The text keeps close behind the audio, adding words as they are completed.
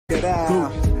it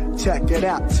out. Check it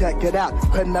out,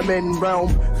 when I'm in realm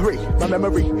 3, my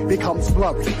memory becomes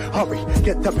blurry. Hurry,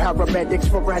 get the paramedics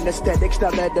for anesthetics, now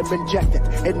let them inject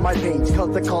it in my veins,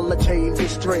 cause the color change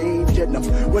is strange in them.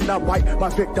 When I bite my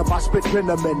victim, I spit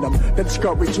venom in them, then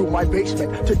scurry to my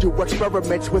basement to do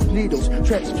experiments with needles,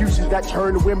 transfusions that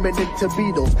turn women into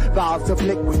beetles. Vials of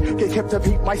liquid get kept to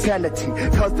keep my sanity,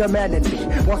 cause the man in me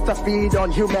wants to feed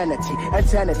on humanity and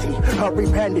sanity. Hurry,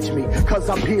 bandage me, cause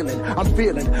I'm healing, I'm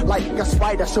feeling like a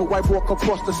spider, so I walk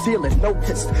across the ceiling.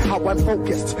 Notice how I'm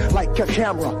focused like a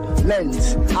camera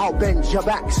lens. I'll bend your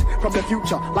backs from the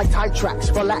future like time tracks.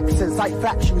 Relax as I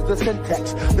fact use the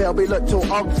syntax. There'll be little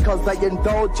uggs cause I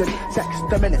indulge in sex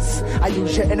the menace. I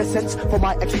use your innocence for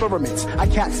my experiments. I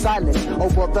cast silence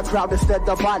over the crowd instead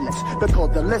of violence,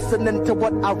 because they're listening to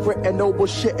what I've written. Oh,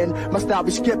 bullshitting, my style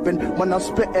be skipping when I'm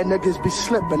spitting. Niggas be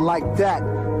slipping like that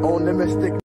on the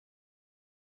Mystik.